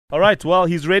All right, well,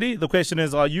 he's ready. The question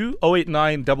is, are you?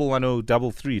 089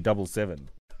 110 3377.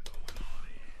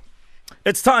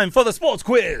 It's time for the sports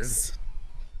quiz.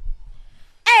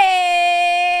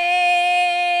 Hey,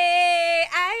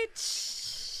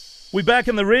 ouch. We back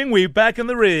in the ring.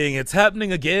 It's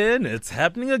happening again. Let's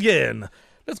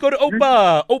go to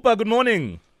Oupa. Oupa, good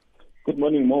morning. Good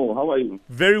morning, Mo. How are you?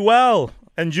 Very well.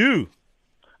 And you?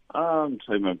 I'm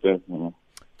trying my best, Mo.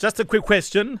 Just a quick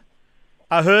question.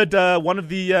 I heard one of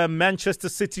the Manchester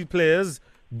City players,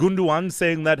 Gundogan,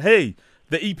 saying that, hey,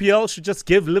 the EPL should just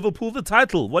give Liverpool the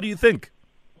title. What do you think?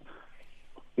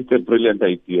 It's a brilliant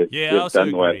idea. Yeah, I also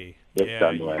agree.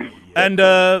 Done well. And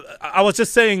I was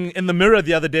just saying in the Mirror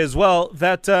the other day as well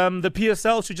that the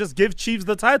PSL should just give Chiefs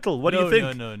the title. What do you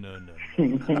think? No.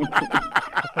 You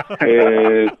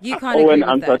can't Owen agree with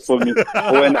answered that. for me.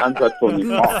 Owen answered for me.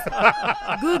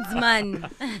 Goods, man.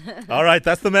 All right,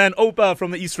 that's the man, Oupa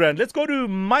from the East Rand. Let's go to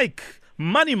Mike.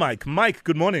 Money Mike. Mike,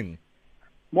 good morning.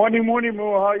 Morning,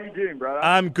 Mo. How you doing, brother?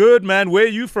 I'm good, man. Where are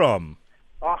you from?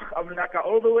 I'm like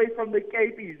all the way from the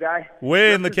Capies, eh?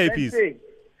 Where in the Capies? Representing.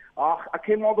 I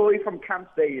came all the way from Camp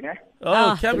Day, you know?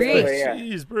 Oh, Camp really? Day. Yeah.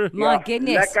 Jeez, bro. My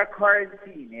goodness. Like a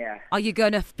quarantine, yeah. Are you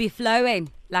going to be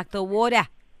flowing like the water?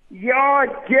 Yeah,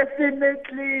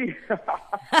 definitely.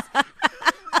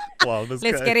 Wow, this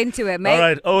Let's guy. get into it, mate. All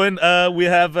right, Owen, we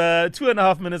have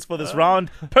 2.5 minutes for this round.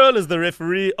 Pearl is the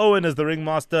referee. Owen is the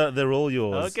ringmaster. They're all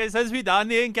yours. Okay, since we down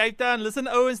there in Cape Town, listen,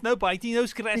 Owens, no biting, no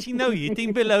scratching, no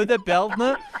hitting below the belt,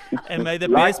 no. And may the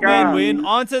best man win.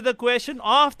 Answer the question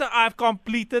after I've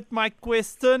completed my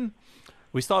question.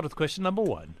 We start with question number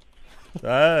 1.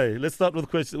 Hey, let's start with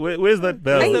the question. Where's that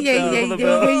bell?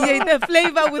 The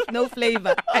flavor with no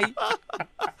flavor. Hey.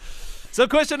 So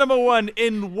question number 1.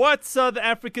 In what South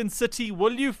African city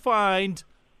will you find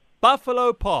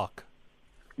Buffalo Park?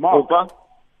 Mark.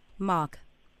 Mark.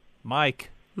 Mike.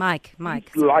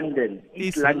 London.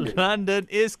 East London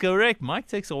is correct. Mike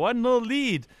takes a 1-0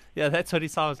 lead. Yeah, that's what he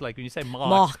sounds like when you say Mark.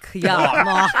 Mark.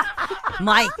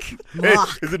 Mike. Hey, Mark.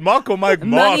 is it Mark or Mike?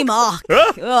 Money Mark.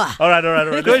 Huh? Ugh. All right.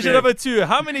 Let's Question get it. number 2.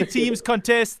 How many teams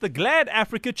contest the Glad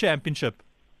Africa Championship?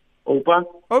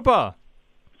 Oupa.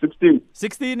 16.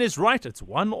 16 is right. It's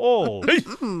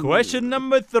 1-1. Question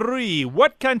number 3.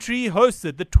 What country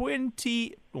hosted the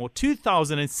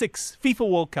 2006 FIFA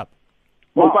World Cup?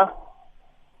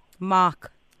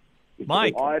 Mark.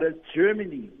 Mike. Oh, it is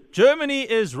Germany. Germany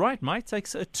is right. Mike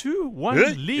takes a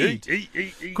 2-1 lead.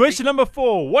 Question number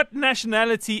 4. What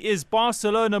nationality is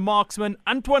Barcelona marksman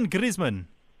Antoine Griezmann?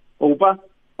 Oupa.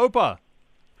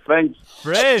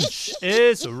 French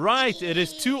is right. It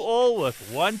is 2-2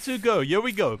 with 1 to go. Here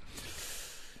we go.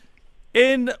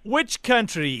 In which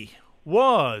country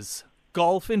was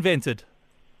golf invented?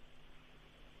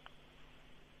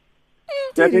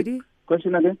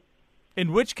 Question again.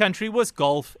 In which country was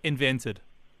golf invented?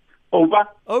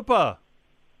 Oupa.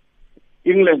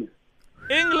 England.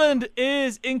 England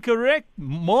is incorrect.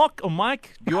 Mark or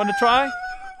Mike, do you want to try?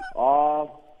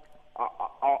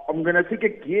 I'm going to take a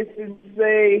guess and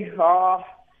say...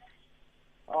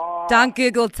 Don't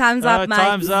Google. Time's up, mate.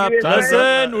 Time's up. Yeah.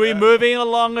 Listen, we're moving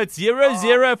along. It's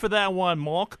 0-0 for that one,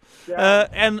 Mark.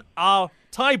 And our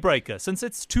tiebreaker, since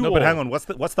it's 2-2. No, but hang on. What's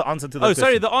the answer to that Oh, question?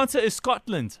 sorry. The answer is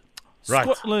Scotland. Right.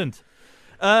 Scotland.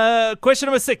 Question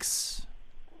number 6.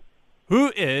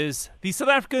 Who is the South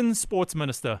African sports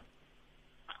minister?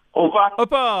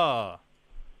 Oupa.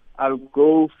 I'll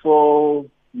go for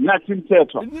Natin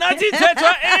Tetra. Natin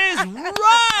Tetra is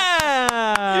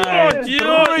right.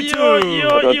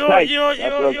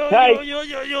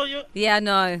 Yeah,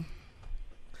 no.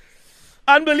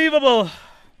 Unbelievable.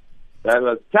 That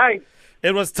was tight.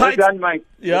 It was Well tight. done, Mike.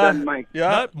 Yeah. Well done, Mike.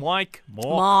 Yeah. No, Mike.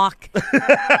 Mark.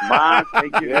 Mark,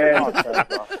 thank you very much.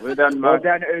 Well done, Well Mark.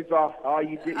 done, Oupa. Oh,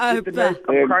 you did the Oupa. most.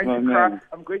 I'm Thanks, my man.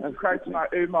 going to cry to my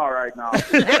Uma right now.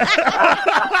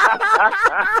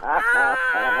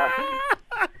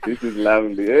 This is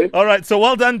lovely, eh? All right, so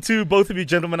well done to both of you,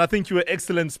 gentlemen. I think you were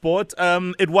excellent sport.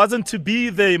 It wasn't to be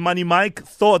the Money Mike.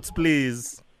 Thoughts,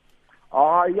 please.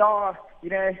 Yeah,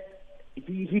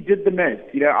 he did the most.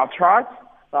 I'll try it.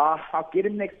 I'll get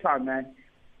him next time, man.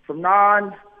 From now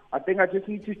on, I think I just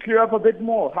need to clear up a bit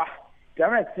more.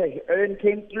 Damn it, hey, Owen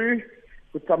came through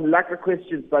with some lacquer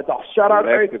questions, but shout out,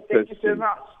 Owen. Thank you so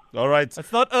much. All right.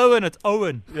 It's not Owen, it's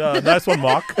Owen. Yeah, nice one,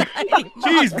 Mark.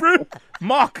 Jeez, bro.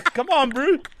 Mark, come on,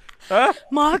 bro. Huh?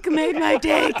 Mark made my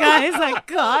day, guys. I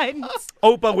can't.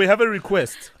 Oupa, we have a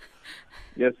request.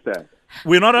 Yes, sir.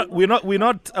 We're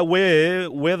not aware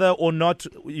whether or not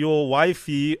your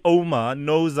wifey Oma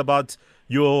knows about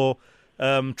your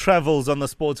travels on the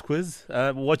sports quiz.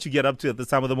 What you get up to at this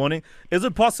time of the morning. Is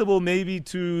it possible maybe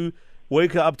to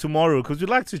wake her up tomorrow because we'd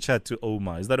like to chat to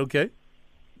Oma. Is that okay?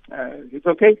 It's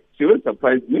okay. She will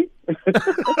surprise me.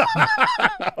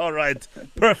 All right.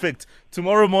 Perfect.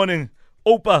 Tomorrow morning,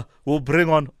 Oupa will bring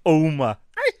on Oma.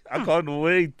 I can't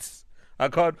wait. I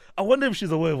wonder if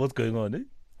she's aware of what's going on, eh?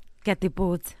 Get the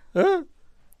boat. Huh?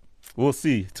 We'll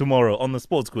see tomorrow on the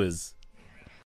sports quiz.